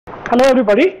Hello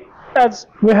everybody. As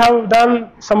we have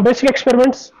done some basic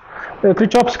experiments,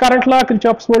 Kirchhoff's current law,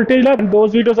 Kirchhoff's voltage law, and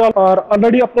those videos are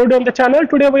already uploaded on the channel.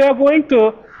 Today we are going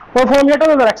to perform yet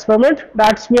another experiment.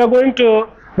 That's we are going to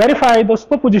verify the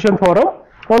superposition theorem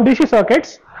on DC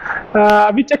circuits,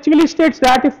 which actually states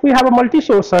that if we have a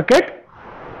multi-source circuit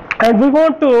and we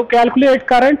want to calculate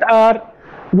current or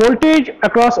voltage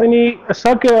across any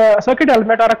circuit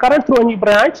element or a current through any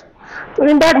branch, so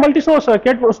in that multi-source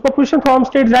circuit, superposition theorem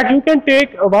states that you can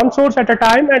take one source at a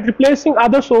time and replacing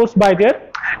other source by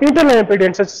their internal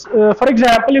impedances. For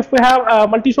example, if we have a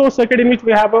multi-source circuit in which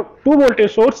we have a 2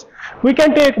 voltage source, we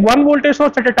can take one voltage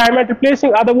source at a time and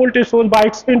replacing other voltage source by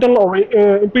its internal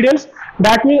impedance.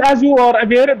 That means, as you are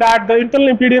aware, that the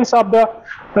internal impedance of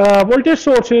the voltage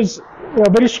source is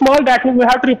very small. That means we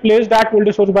have to replace that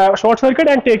voltage source by a short circuit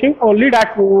and taking only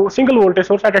that single voltage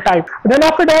source at a time. Then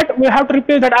after that we have to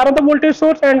replace that another voltage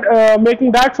source and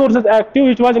making that source as active,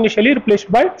 which was initially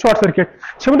replaced by short circuit.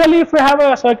 Similarly, if we have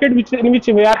a circuit in which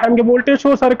we are having a voltage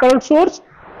source or a current source,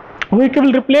 we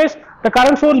will replace the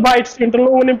current source by its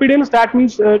internal own impedance. That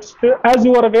means, as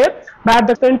you are aware, that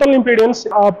the internal impedance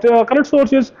of the current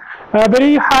source is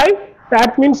very high.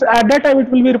 That means at that time it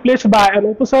will be replaced by an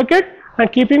open circuit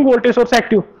and keeping voltage source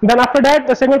active. Then after that,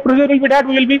 the second procedure will be that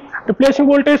we will be replacing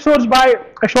voltage source by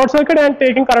a short circuit and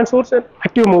taking current source in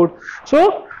active mode.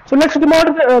 So let's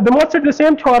demonstrate the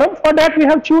same theorem. For that, we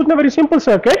have chosen a very simple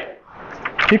circuit.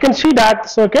 You can see that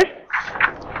circuit,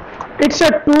 it's a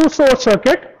 2-source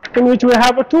circuit in which we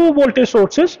have 2 voltage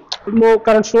sources, no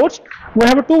current source. We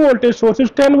have 2 voltage sources,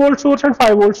 10 volt source and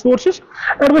 5 volt sources,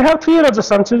 and we have 3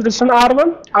 resistances, resistance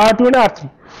R1, R2 and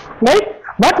R3. Right?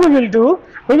 What we will do,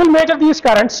 we will measure these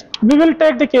currents. We will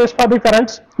take the case for the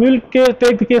currents. We will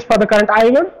take the case for the current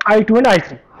I1, I2 and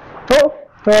I3. So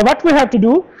what we have to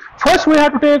do, first we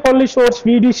have to take only source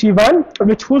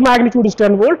VDC1, whose magnitude is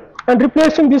 10 volt, and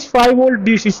replacing this 5 volt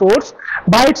DC source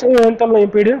by its internal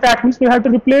impedance. That means we have to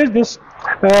replace this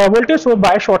voltage source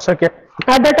by a short circuit.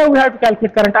 At that time we have to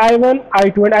calculate current I1,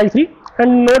 I2 and I3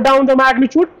 and note down the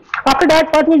magnitude. After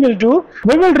that, what we will do,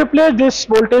 we will replace this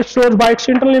voltage source by its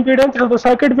internal impedance. So the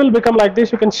circuit will become like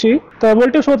this. You can see the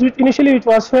voltage source which initially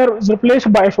was here is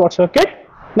replaced by a short circuit,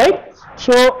 right?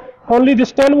 So only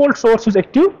this 10 volt source is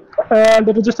active and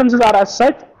the resistances are as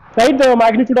such, right? The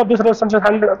magnitude of this resistance is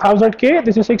 1000 K,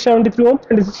 this is 673 ohms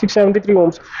and this is 673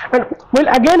 ohms. And we'll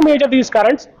again measure these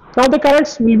currents. Now the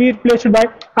currents will be replaced by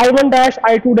I1 dash,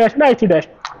 I2 dash and I3 dash.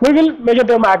 We will measure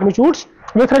their magnitudes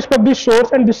with respect to this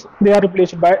source, and this they are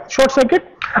replaced by short circuit.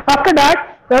 After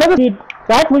that,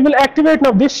 we will activate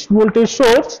now this voltage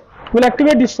source. We'll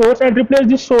activate this source and replace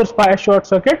this source by a short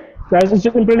circuit. That is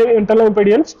just internal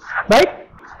impedance, right?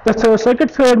 The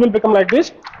circuit will become like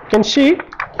this. You can see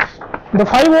the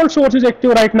 5 volt source is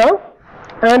active right now,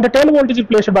 and the 10 volt is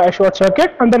replaced by a short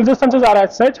circuit, and the resistances are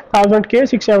as such 1000 K,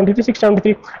 673,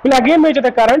 673. We'll again measure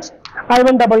the currents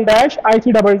I1 double dash,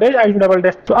 I3 double dash, I2 double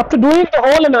dash. So after doing the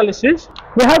whole analysis,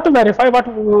 we have to verify what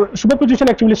superposition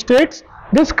actually states.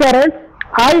 This current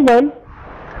I1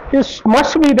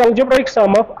 must be the algebraic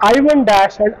sum of I1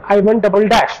 dash and I1 double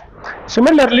dash.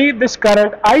 Similarly, this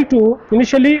current I2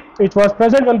 initially it was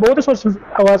present when both the sources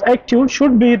was active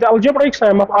should be the algebraic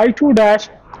sum of I2 dash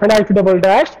and I2 double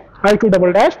dash, I2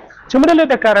 double dash. Similarly,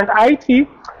 the current I3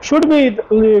 should be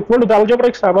equal to the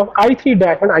algebraic sum of I3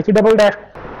 dash and I3 double dash.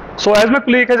 So as my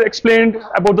colleague has explained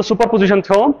about the superposition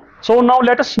theorem, so now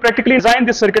let us practically design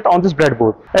this circuit on this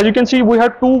breadboard. As you can see, we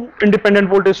have 2 independent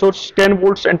voltage sources, 10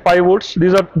 volts and 5 volts.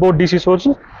 These are both DC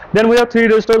sources. Then we have 3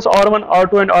 resistors R1,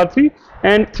 R2 and R3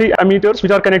 and 3 ammeters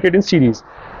which are connected in series.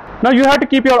 Now you have to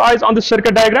keep your eyes on this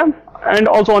circuit diagram and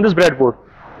also on this breadboard.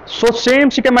 So same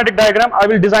schematic diagram I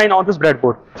will design on this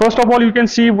breadboard. First of all, you can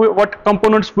see what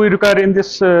components we require in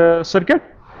this circuit.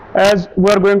 As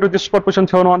we are going to this superposition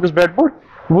theorem on this breadboard,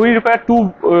 we require 2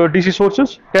 DC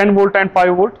sources, 10 volt and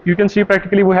 5 volt. You can see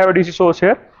practically we have a DC source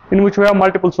here in which we have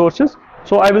multiple sources.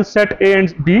 So I will set A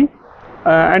and B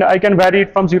and I can vary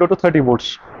it from 0 to 30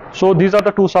 volts. So these are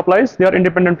the 2 supplies, they are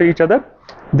independent to each other.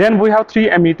 Then we have 3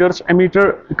 ammeters,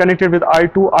 ammeter connected with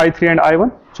I2, I3 and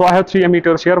I1. So I have 3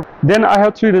 ammeters here. Then I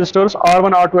have 3 resistors,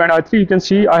 R1, R2 and I3. You can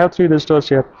see I have 3 resistors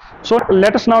here. So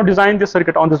let us now design this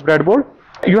circuit on this breadboard.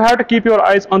 You have to keep your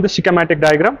eyes on the schematic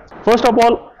diagram. First of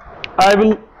all, I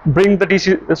will bring the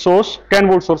DC source, 10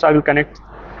 volt source I will connect.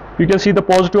 You can see the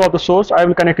positive of the source, I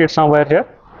will connect it somewhere here.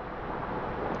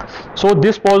 So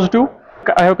this positive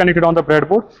I have connected on the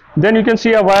breadboard. Then you can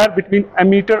see a wire between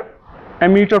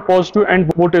ammeter positive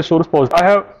and voltage source positive. I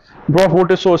have brought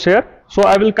voltage source here. So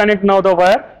I will connect now the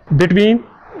wire between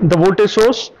the voltage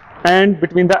source and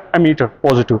between the ammeter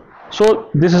positive. So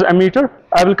this is ammeter.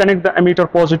 I will connect the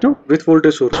ammeter positive with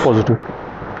voltage source. positive.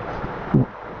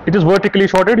 It is vertically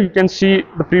shorted. You can see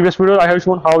the previous video I have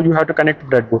shown how you have to connect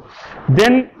breadboard.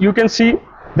 Then you can see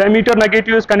the ammeter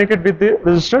negative is connected with the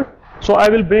resistor. So I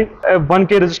will bring a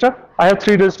 1K resistor. I have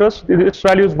 3 resistors. Its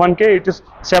value is 1K. It is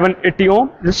 780 ohm.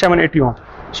 This is 780 ohm.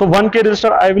 So 1K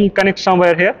resistor I will connect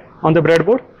somewhere here on the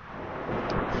breadboard.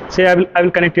 Say I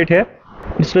will connect it here.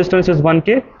 Its resistance is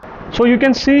 1K. So you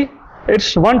can see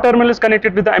its one terminal is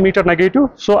connected with the ammeter negative.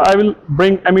 So I will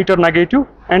bring ammeter negative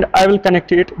and I will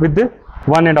connect it with the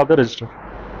one end of the resistor.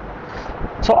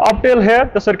 So up till here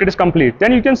the circuit is complete.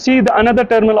 Then you can see the another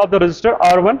terminal of the resistor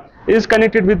R1 is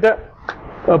connected with the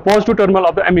positive terminal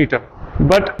of the ammeter,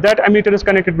 but that ammeter is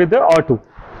connected with the R2.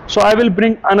 So I will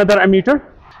bring another ammeter.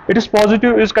 It is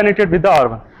positive is connected with the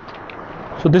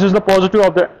R1. So this is the positive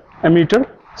of the ammeter,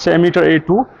 say ammeter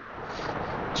A2.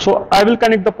 So I will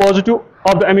connect the positive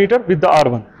of the ammeter with the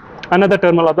R1, another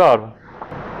terminal of the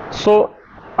R1. So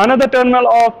another terminal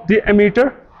of the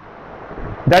ammeter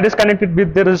that is connected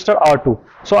with the resistor R2.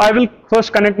 So I will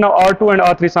first connect now R2 and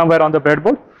R3 somewhere on the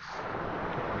breadboard.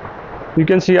 You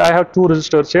can see I have 2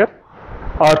 resistors here,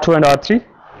 R2 and R3.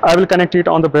 I will connect it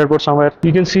on the breadboard somewhere.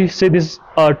 You can see, say this is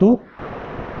R2.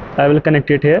 I will connect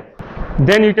it here.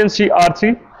 Then you can see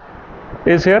R3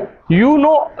 is here. You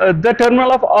know the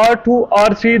terminal of R2,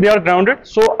 R3, they are grounded.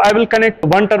 So I will connect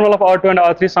one terminal of R2 and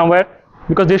R3 somewhere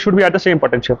because they should be at the same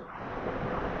potential.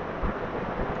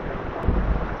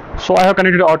 So I have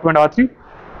connected R2 and R3.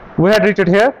 We had reached it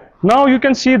here. Now you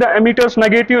can see the ammeter's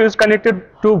negative is connected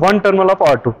to one terminal of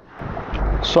R2.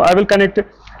 So I will connect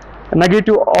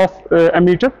negative of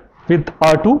ammeter with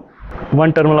R2,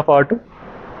 one terminal of R2.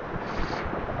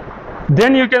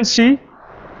 Then you can see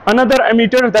another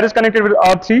ammeter that is connected with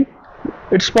R3.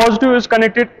 Its positive is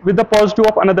connected with the positive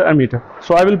of another ammeter.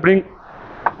 So I will bring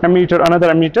ammeter,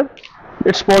 another ammeter.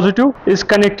 Its positive is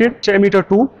connected to ammeter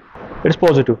 2. It's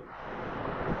positive.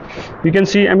 You can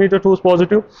see ammeter 2 is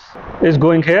positive is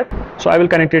going here. So I will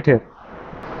connect it here.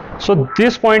 So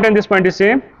this point and this point is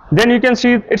same. Then you can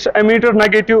see its ammeter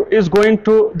negative is going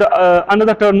to the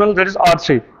another terminal, that is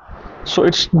R3. So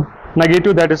its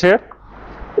negative, that is here,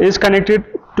 is connected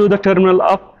to the terminal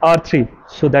of R3.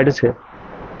 So that is here.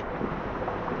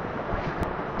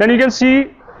 Then you can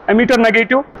see ammeter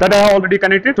negative that I have already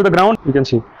connected to the ground. You can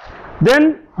see.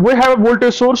 Then we have a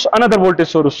voltage source, another voltage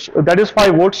source, that is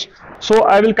 5 volts. So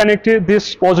I will connect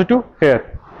this positive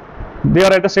here. They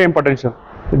are at the same potential.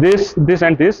 This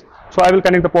and this. So I will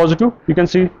connect the positive. You can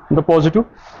see the positive.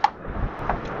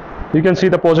 You can see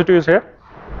the positive is here.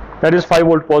 That is 5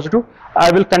 volt positive. I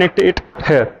will connect it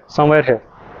here, somewhere here.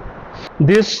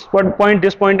 This one point,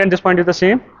 this point, and this point is the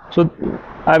same. So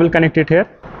I will connect it here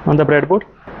on the breadboard.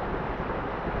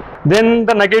 Then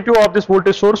the negative of this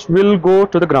voltage source will go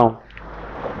to the ground.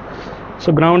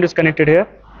 So ground is connected here.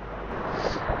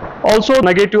 Also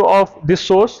negative of this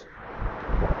source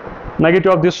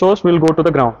will go to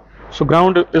the ground. So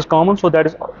ground is common, so that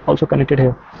is also connected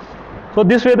here. So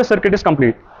this way the circuit is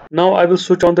complete. Now I will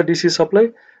switch on the DC supply.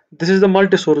 This is the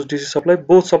multi-source DC supply.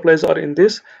 Both supplies are in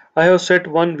this. I have set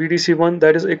one VDC1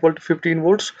 that is equal to 15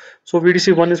 volts. So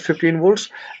VDC1 is 15 volts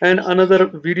and another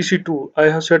VDC2 I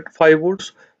have set 5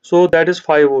 volts. So that is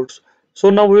 5 volts. So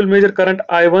now we will measure current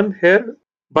I1 here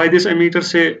by this ammeter,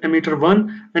 say ammeter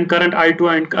 1, and current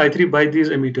I2 and I3 by these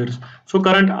ammeters. So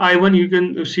current I1, you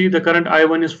can see the current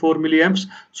I1 is 4 milliamps.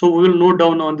 So we will note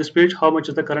down on this page how much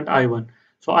is the current I1.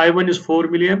 So I1 is 4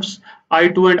 milliamps,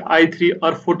 I2 and I3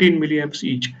 are 14 milliamps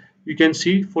each. You can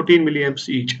see 14 milliamps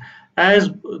each. As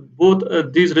both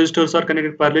these resistors are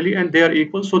connected parallelly and they are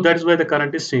equal, so that is why the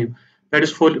current is same. That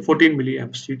is 14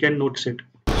 milliamps. You can notice it.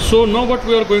 So now what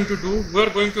we are going to do, we are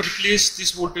going to replace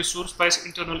this voltage source by its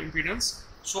internal impedance.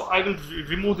 So I will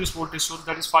remove this voltage source,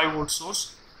 that is 5 volt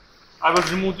source. I will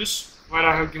remove this where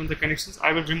I have given the connections.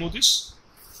 I will remove this.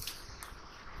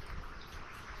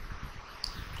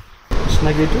 It's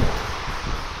negative.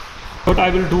 What I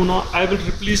will do now, I will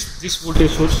replace this voltage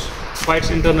source by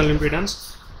its internal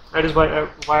impedance. That is by a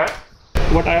wire.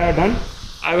 What I have done,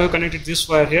 I have connected this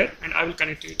wire here and I will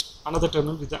connect it another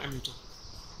terminal with the ammeter.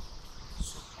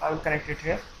 So I will connect it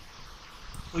here.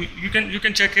 So you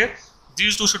can check here.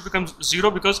 These two should become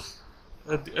 0 because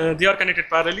they are connected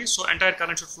parallelly. So entire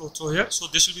current should flow through here. So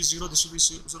this will be 0, this will be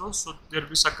 0. So there will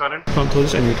be some current from through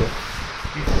this ammeter.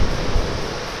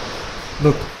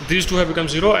 Look, these two have become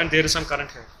 0 and there is some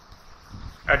current here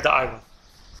at the I1.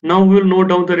 Now we will note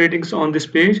down the ratings on this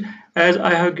page, as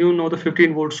I have given now the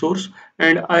 15 volt source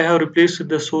and I have replaced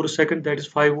the source second, that is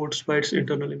 5 volts, by its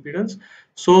internal impedance.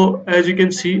 So as you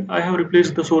can see, I have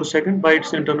replaced the source second by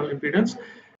its internal impedance.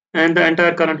 and the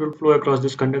entire current will flow across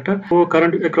this conductor. So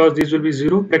current across these will be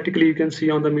 0. Practically you can see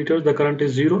on the meters the current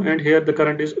is 0, and here the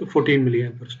current is 14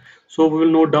 milliamperes. So we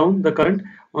will note down the current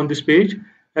on this page.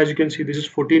 As you can see, this is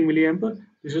 14 milliampere,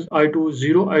 this is I2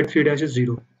 0, I3 dash is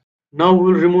 0. Now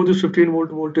we will remove this 15 volt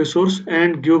voltage source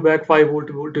and give back 5 volt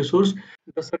voltage source.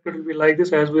 The circuit will be like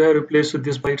this, as we have replaced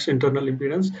this by its internal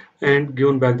impedance and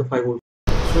given back the 5 volt.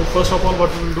 So first of all,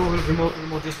 what we will do, we will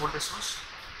remove this voltage source.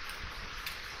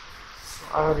 So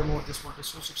I have removed this voltage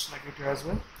source, it's negative as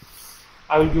well.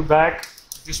 I will give back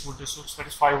this voltage source, that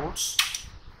is 5 volts.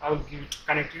 I will give it,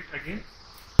 connect it again.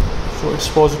 So it's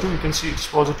positive, you can see it's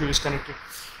positive is connected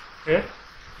here.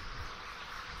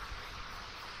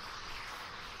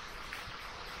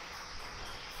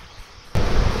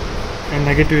 And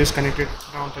negative is connected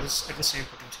ground, that is at the same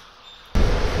potential.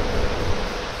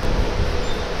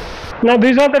 Now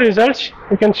these are the results.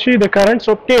 You can see the currents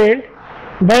obtained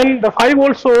when the 5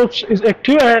 volt source is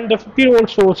active and the 15 volt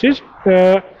source is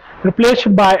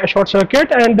replaced by a short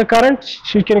circuit, and the current,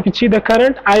 you can see the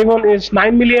current I1 is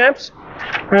 9 milliamps,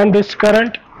 and this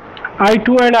current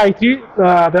I2 and I3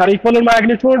 they are equal in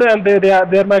magnitude, and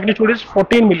their magnitude is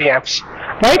 14 milliamps,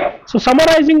 right? So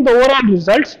summarizing the overall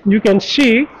results, you can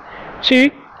see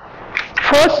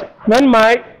first, when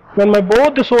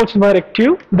both the sources were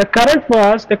active, the current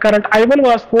I1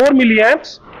 was 4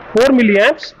 milliamps,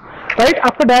 right?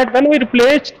 After that, when we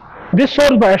replaced this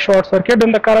source by a short circuit,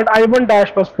 then the current I1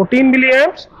 dash was 14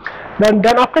 milliamps. Then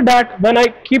after that, when I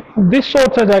keep this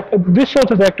source as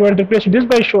active and replace this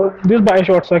by a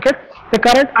short circuit, the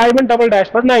current I1 double dash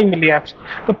was 9 milliamps.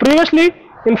 So previously,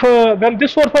 when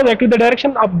this source was active, the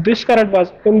direction of this current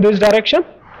was in this direction,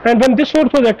 and when this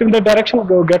source was active, the direction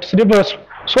gets reversed.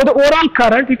 So the overall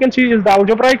current, you can see, is the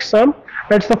algebraic sum.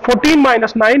 That's the 14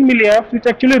 minus 9 milliamps, which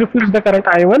actually reflects the current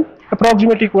I1,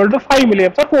 approximately equal to 5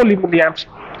 milliamps or 4 milliamps,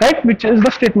 right? Which is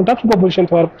the statement of superposition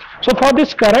theorem. So for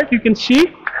this current, you can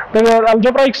see the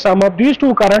algebraic sum of these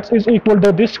two currents is equal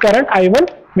to this current I1,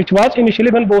 which was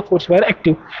initially when both sources were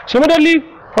active. Similarly,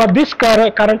 for this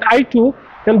current I2,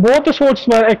 when both the sources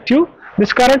were active,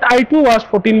 this current I2 was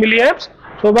 14 milliamps.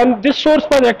 So when this source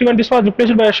was active and this was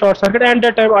replaced by a short circuit, and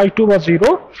that time I2 was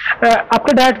 0.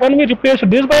 After that, when we replaced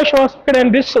this by a short circuit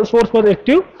and this source was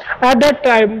active, at that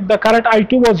time the current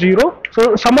I2 was 0.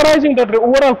 So summarizing the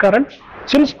overall current,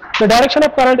 since the direction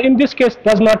of current in this case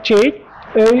does not change,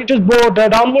 it is both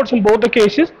downwards in both the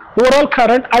cases, overall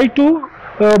current I2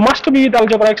 must be the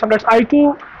algebraic sum, that's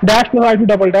I2 dash plus I2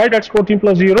 double dash, that's 14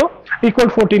 plus 0 equal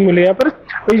 14 milliamps,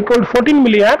 equal 14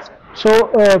 milliamps.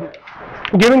 So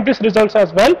giving this results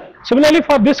as well. Similarly,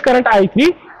 for this current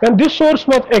I3, when this source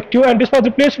was active and this was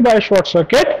replaced by a short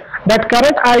circuit, that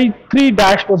current I3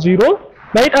 dash was 0.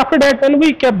 Right after that, when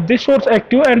we kept this source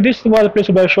active and this was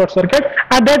replaced by a short circuit,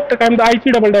 at that time the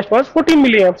I3 double dash was 14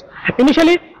 milliamps.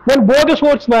 Initially, when both the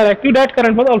sources were active, that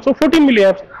current was also 14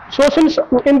 milliamps. So since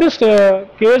in this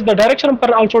case the direction of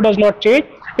current also does not change,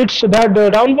 it's that the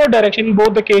downward direction in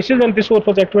both the cases when this source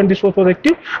was active and this source was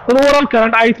active, the overall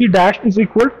current I3 dash is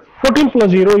equal 14 plus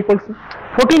 0 equals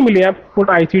 14 milliamp for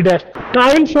I3 dash. Now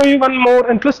I will show you one more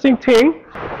interesting thing.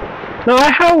 Now I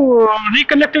have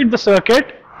reconnected the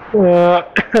circuit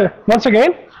once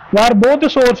again, where both the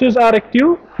sources are active.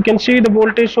 You can see the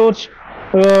voltage source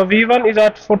V1 is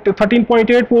at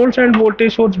 13.8 volts and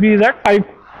voltage source V is at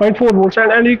 5.4 volts,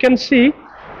 and you can see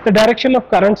the direction of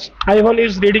currents. I1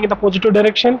 is reading in the positive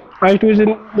direction, I2 is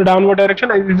in the downward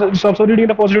direction, it's also reading in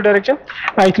the positive direction,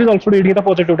 I3 is also reading in the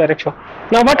positive direction.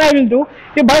 Now what I will do,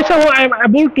 if by somehow I am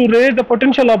able to raise the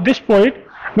potential of this point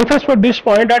with respect to this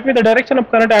point, that means the direction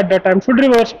of current at that time should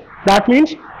reverse. That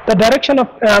means the direction of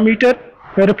ammeter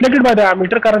reflected by the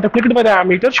ammeter, current reflected by the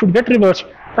ammeter should get reversed.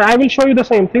 I will show you the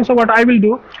same thing. So what I will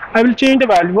do, I will change the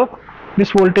value of this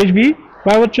voltage V,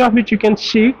 by virtue of which you can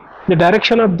see the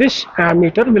direction of this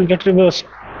ammeter will get reversed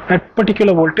at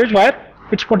particular voltage, where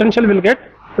its potential will get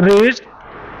raised.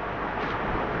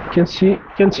 You can see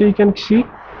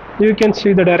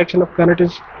the direction of current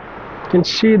is,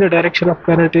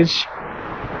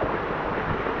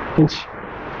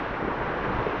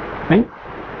 right?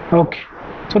 Okay,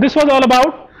 so this was all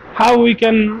about how we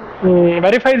can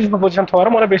verify this superposition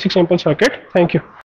theorem on a basic simple circuit. Thank you.